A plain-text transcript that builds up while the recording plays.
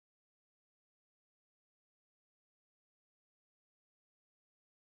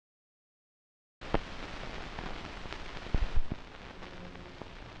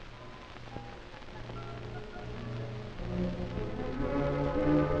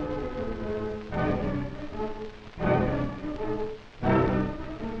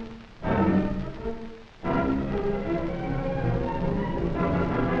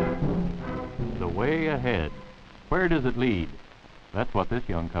where does it lead? That's what this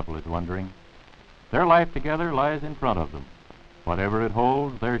young couple is wondering. Their life together lies in front of them. Whatever it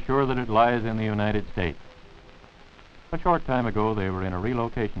holds, they're sure that it lies in the United States. A short time ago, they were in a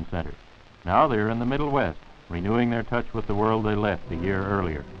relocation center. Now they're in the Middle West, renewing their touch with the world they left a year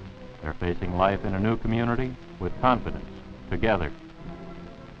earlier. They're facing life in a new community with confidence, together.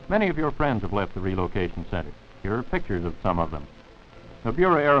 Many of your friends have left the relocation center. Here are pictures of some of them.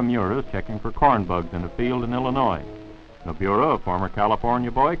 Nobura Aramura is checking for corn bugs in a field in Illinois. Nobura, a former California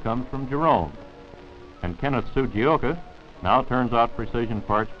boy, comes from Jerome. And Kenneth Sugioka now turns out precision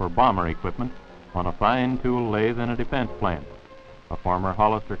parts for bomber equipment on a fine tool lathe in a defense plant. A former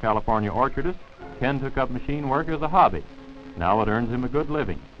Hollister, California orchardist, Ken took up machine work as a hobby. Now it earns him a good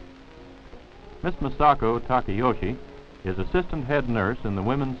living. Miss Masako Takayoshi is assistant head nurse in the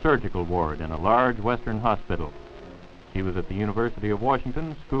women's surgical ward in a large western hospital. She was at the University of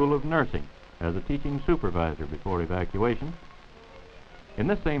Washington School of Nursing as a teaching supervisor before evacuation. In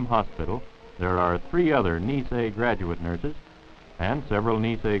this same hospital, there are 3 other Nisei graduate nurses and several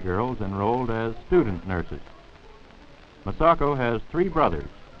Nisei girls enrolled as student nurses. Masako has 3 brothers,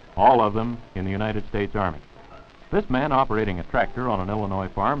 all of them in the United States Army. This man operating a tractor on an Illinois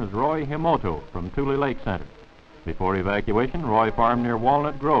farm is Roy Himoto from Tule Lake Center. Before evacuation, Roy farmed near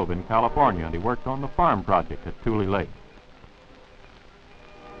Walnut Grove in California, and he worked on the farm project at Tule Lake.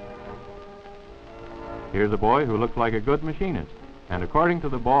 Here's a boy who looks like a good machinist, and according to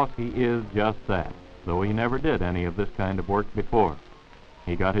the boss, he is just that, though he never did any of this kind of work before.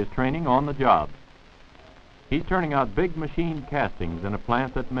 He got his training on the job. He's turning out big machine castings in a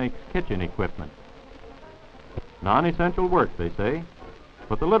plant that makes kitchen equipment. Non-essential work, they say,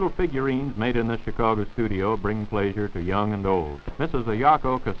 but the little figurines made in this Chicago studio bring pleasure to young and old. Mrs.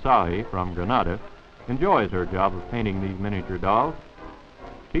 Ayako Kasai from Granada enjoys her job of painting these miniature dolls.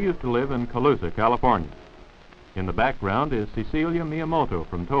 She used to live in Colusa, California. In the background is Cecilia Miyamoto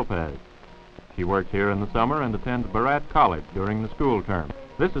from Topaz. She works here in the summer and attends Barat College during the school term.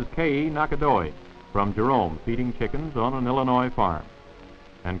 This is Kei Nakadoi from Jerome, feeding chickens on an Illinois farm.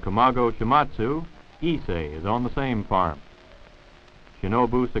 And Kumago Shimatsu Issei is on the same farm.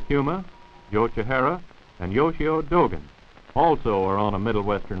 Shinobu Sakuma, Jo Chihara, and Yoshio Dogen also are on a Middle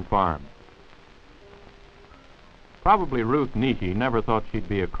Western farm. Probably Ruth Nishi never thought she'd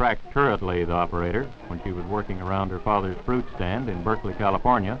be a crack turret lathe operator when she was working around her father's fruit stand in Berkeley,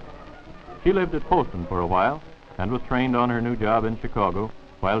 California. She lived at Poston for a while and was trained on her new job in Chicago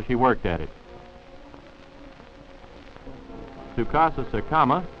while she worked at it. Tsukasa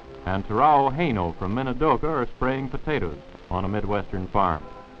Sakama and Tarao Haino from Minidoka are spraying potatoes on a Midwestern farm.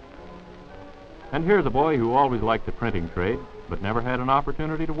 And here's a boy who always liked the printing trade, but never had an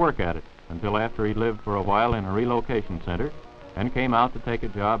opportunity to work at it until after he lived for a while in a relocation center and came out to take a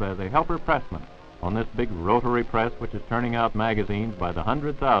job as a helper pressman on this big rotary press which is turning out magazines by the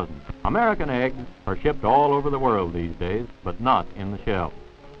 100,000. American eggs are shipped all over the world these days, but not in the shell.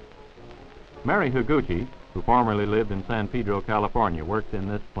 Mary Higuchi, who formerly lived in San Pedro, California, works in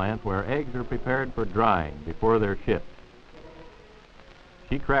this plant where eggs are prepared for drying before they're shipped.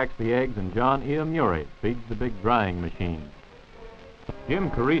 She cracks the eggs and John Iamure feeds the big drying machine. Jim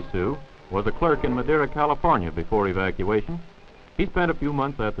Carisu was a clerk in Madera, California before evacuation. He spent a few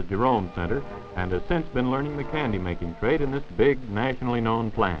months at the Jerome Center and has since been learning the candy-making trade in this big, nationally known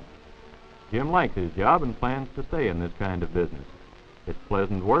plant. Jim likes his job and plans to stay in this kind of business. It's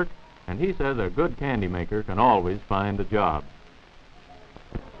pleasant work, and he says a good candy maker can always find a job.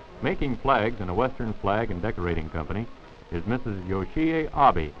 Making flags in a Western flag and decorating company is Mrs. Yoshie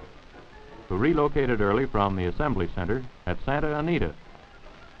Abe, who relocated early from the Assembly Center at Santa Anita.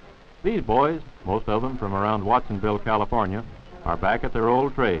 These boys, most of them from around Watsonville, California, are back at their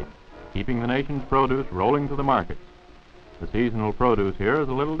old trade, keeping the nation's produce rolling to the markets. The seasonal produce here is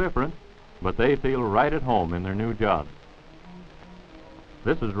a little different, but they feel right at home in their new jobs.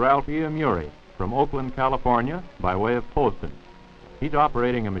 This is Ralph Iamure from Oakland, California, by way of Poston. He's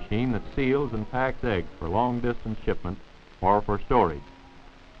operating a machine that seals and packs eggs for long-distance shipment or for storage.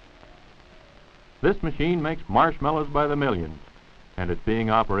 This machine makes marshmallows by the millions, and it's being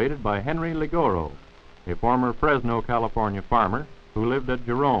operated by Henry Ligoro, a former Fresno, California farmer who lived at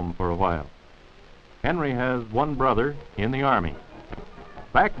Jerome for a while. Henry has one brother in the Army.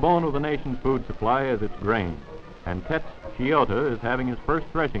 Backbone of the nation's food supply is its grain, and Tetz Chiota is having his first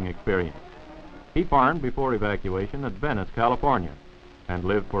threshing experience. He farmed before evacuation at Venice, California, and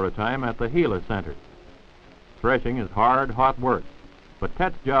lived for a time at the Gila Center. Threshing is hard, hot work, but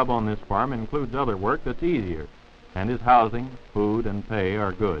Tetz's job on this farm includes other work that's easier, and his housing, food, and pay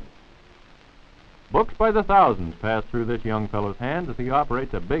are good. Books by the thousands pass through this young fellow's hands as he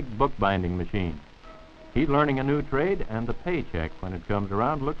operates a big bookbinding machine. He's learning a new trade, and the paycheck, when it comes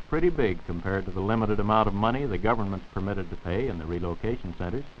around, looks pretty big compared to the limited amount of money the government's permitted to pay in the relocation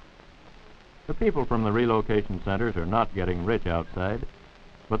centers. The people from the relocation centers are not getting rich outside,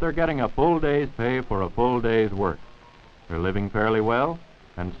 but they're getting a full day's pay for a full day's work. They're living fairly well,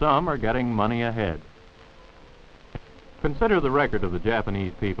 and some are getting money ahead. Consider the record of the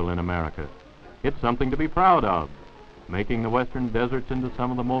Japanese people in America. It's something to be proud of, making the western deserts into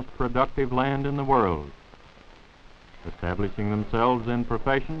some of the most productive land in the world, establishing themselves in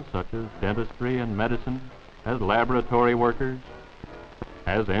professions such as dentistry and medicine, as laboratory workers,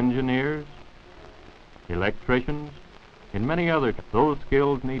 as engineers, electricians, in many others. Those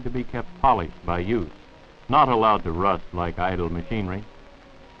skills need to be kept polished by use, not allowed to rust like idle machinery.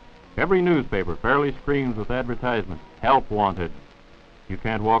 Every newspaper fairly screams with advertisements, "Help wanted." You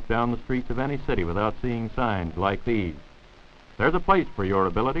can't walk down the streets of any city without seeing signs like these. There's a place for your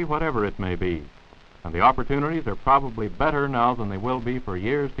ability, whatever it may be, and the opportunities are probably better now than they will be for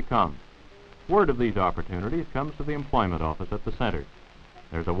years to come. Word of these opportunities comes to the employment office at the center.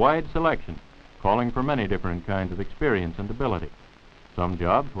 There's a wide selection, calling for many different kinds of experience and ability. Some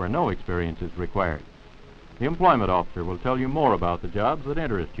jobs where no experience is required. The employment officer will tell you more about the jobs that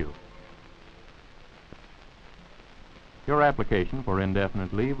interest you. Your application for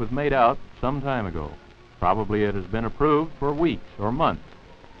indefinite leave was made out some time ago. Probably it has been approved for weeks or months,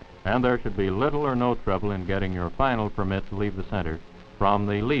 and there should be little or no trouble in getting your final permit to leave the center from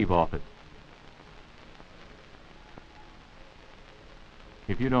the leave office.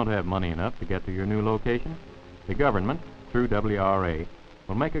 If you don't have money enough to get to your new location, the government, through WRA,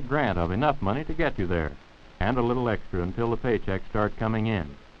 will make a grant of enough money to get you there, and a little extra until the paychecks start coming in.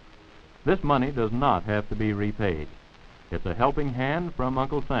 This money does not have to be repaid. It's a helping hand from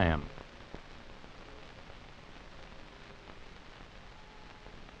Uncle Sam.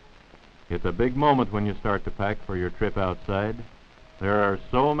 It's a big moment when you start to pack for your trip outside. There are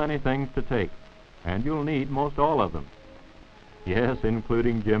so many things to take, and you'll need most all of them. Yes,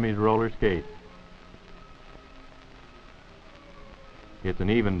 including Jimmy's roller skates. It's an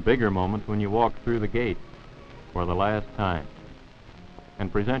even bigger moment when you walk through the gate for the last time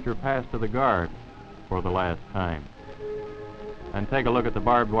and present your pass to the guard for the last time and take a look at the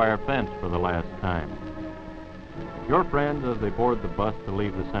barbed wire fence for the last time. Your friends, as they board the bus to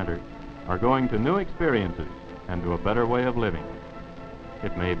leave the center, are going to new experiences and to a better way of living.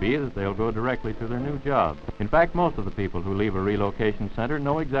 It may be that they'll go directly to their new job. In fact, most of the people who leave a relocation center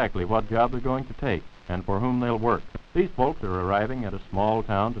know exactly what job they're going to take and for whom they'll work. These folks are arriving at a small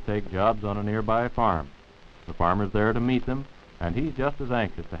town to take jobs on a nearby farm. The farmer's there to meet them, and he's just as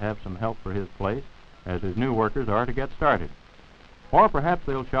anxious to have some help for his place as his new workers are to get started. Or perhaps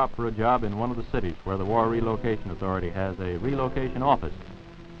they'll shop for a job in one of the cities where the War Relocation Authority has a relocation office.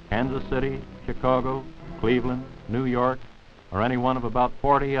 Kansas City, Chicago, Cleveland, New York, or any one of about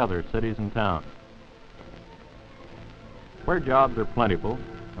 40 other cities and towns. Where jobs are plentiful,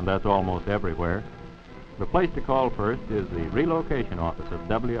 and that's almost everywhere, the place to call first is the relocation office of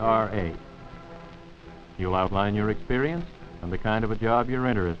WRA. You'll outline your experience and the kind of a job you're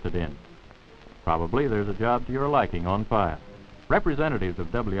interested in. Probably there's a job to your liking on file. Representatives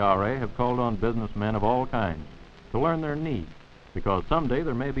of WRA have called on businessmen of all kinds to learn their needs, because someday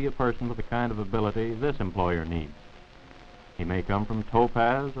there may be a person with the kind of ability this employer needs. He may come from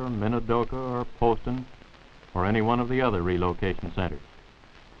Topaz or Minidoka or Poston or any one of the other relocation centers.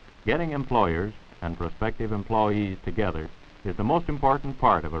 Getting employers and prospective employees together is the most important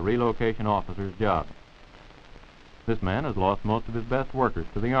part of a relocation officer's job. This man has lost most of his best workers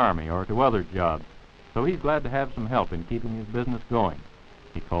to the Army or to other jobs, so he's glad to have some help in keeping his business going.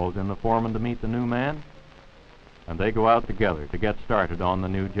 He calls in the foreman to meet the new man, and they go out together to get started on the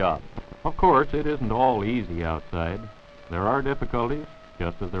new job. Of course, it isn't all easy outside. There are difficulties,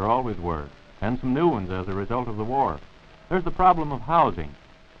 just as there always were, and some new ones as a result of the war. There's the problem of housing.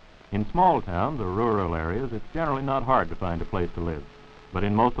 In small towns or rural areas, it's generally not hard to find a place to live. But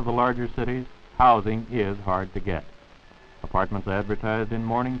in most of the larger cities, housing is hard to get. Apartments advertised in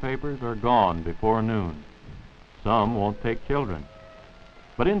morning papers are gone before noon. Some won't take children.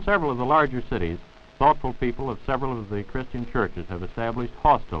 But in several of the larger cities, thoughtful people of several of the Christian churches have established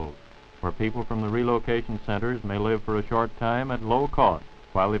hostels where people from the relocation centers may live for a short time at low cost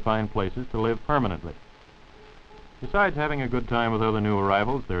while they find places to live permanently. Besides having a good time with other new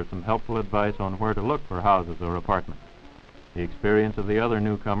arrivals, there's some helpful advice on where to look for houses or apartments. The experience of the other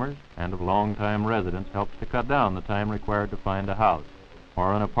newcomers and of long-time residents helps to cut down the time required to find a house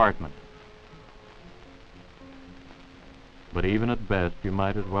or an apartment. But even at best, you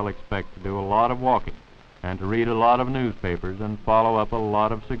might as well expect to do a lot of walking and to read a lot of newspapers and follow up a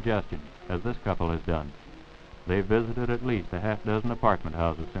lot of suggestions, as this couple has done. They've visited at least a half dozen apartment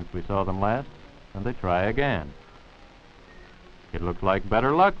houses since we saw them last, and they try again. It looks like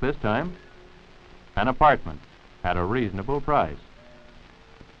better luck this time. An apartment at a reasonable price.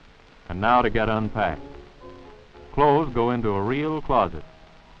 And now to get unpacked. Clothes go into a real closet.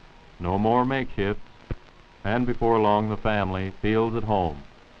 No more makeshifts, and before long the family feels at home.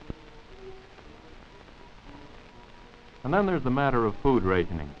 And then there's the matter of food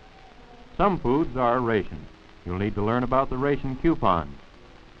rationing. Some foods are rationed. You'll need to learn about the ration coupons.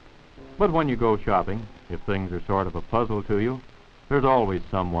 But when you go shopping, if things are sort of a puzzle to you, there's always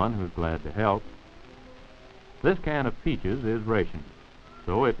someone who's glad to help. This can of peaches is rationed,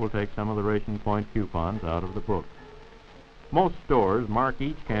 so it will take some of the ration point coupons out of the book. Most stores mark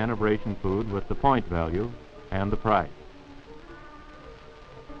each can of ration food with the point value and the price.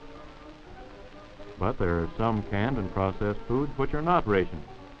 But there are some canned and processed foods which are not rationed.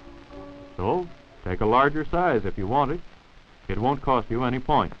 So take a larger size if you want it. It won't cost you any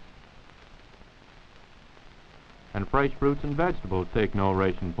points. And fresh fruits and vegetables take no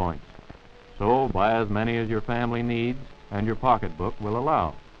ration points. So buy as many as your family needs and your pocketbook will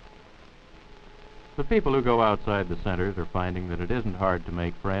allow. The people who go outside the centers are finding that it isn't hard to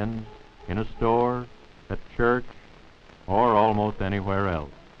make friends in a store, at church, or almost anywhere else.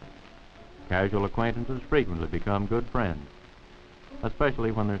 Casual acquaintances frequently become good friends,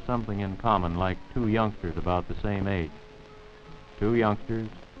 especially when there's something in common, like two youngsters about the same age. Two youngsters,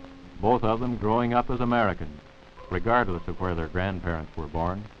 both of them growing up as Americans, regardless of where their grandparents were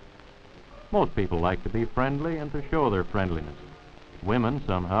born. Most people like to be friendly and to show their friendliness. Women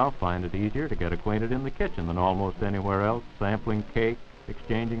somehow find it easier to get acquainted in the kitchen than almost anywhere else, sampling cake,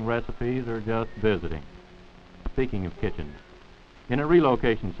 exchanging recipes, or just visiting. Speaking of kitchens, in a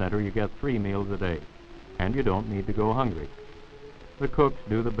relocation center you get 3 meals a day, and you don't need to go hungry. The cooks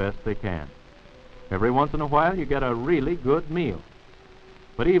do the best they can. Every once in a while you get a really good meal.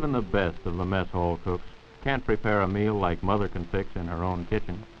 But even the best of the mess hall cooks can't prepare a meal like Mother can fix in her own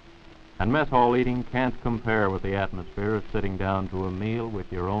kitchen. And mess hall eating can't compare with the atmosphere of sitting down to a meal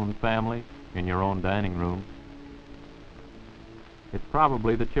with your own family in your own dining room. It's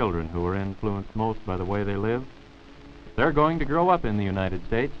probably the children who are influenced most by the way they live. They're going to grow up in the United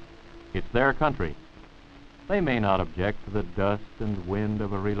States. It's their country. They may not object to the dust and wind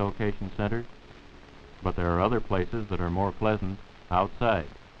of a relocation center, but there are other places that are more pleasant outside.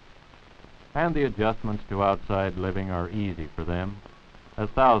 And the adjustments to outside living are easy for them, as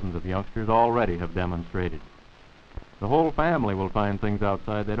thousands of youngsters already have demonstrated. The whole family will find things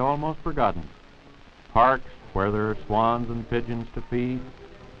outside they'd almost forgotten. Parks where there are swans and pigeons to feed,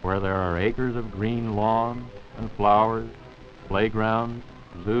 where there are acres of green lawn and flowers, playgrounds,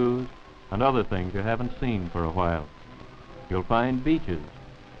 zoos, and other things you haven't seen for a while. You'll find beaches,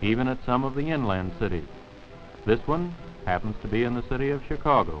 even at some of the inland cities. This one happens to be in the city of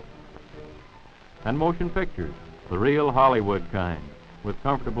Chicago. And motion pictures, the real Hollywood kind, with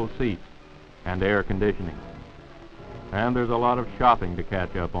comfortable seats and air conditioning. And there's a lot of shopping to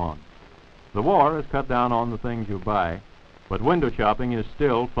catch up on. The war has cut down on the things you buy, but window shopping is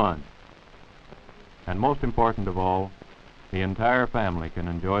still fun. And most important of all, the entire family can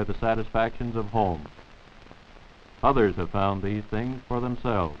enjoy the satisfactions of home. Others have found these things for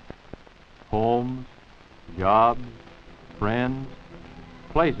themselves. Homes, jobs, friends,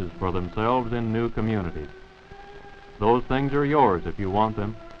 places for themselves in new communities. Those things are yours if you want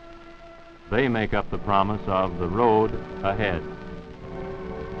them. They make up the promise of the road ahead.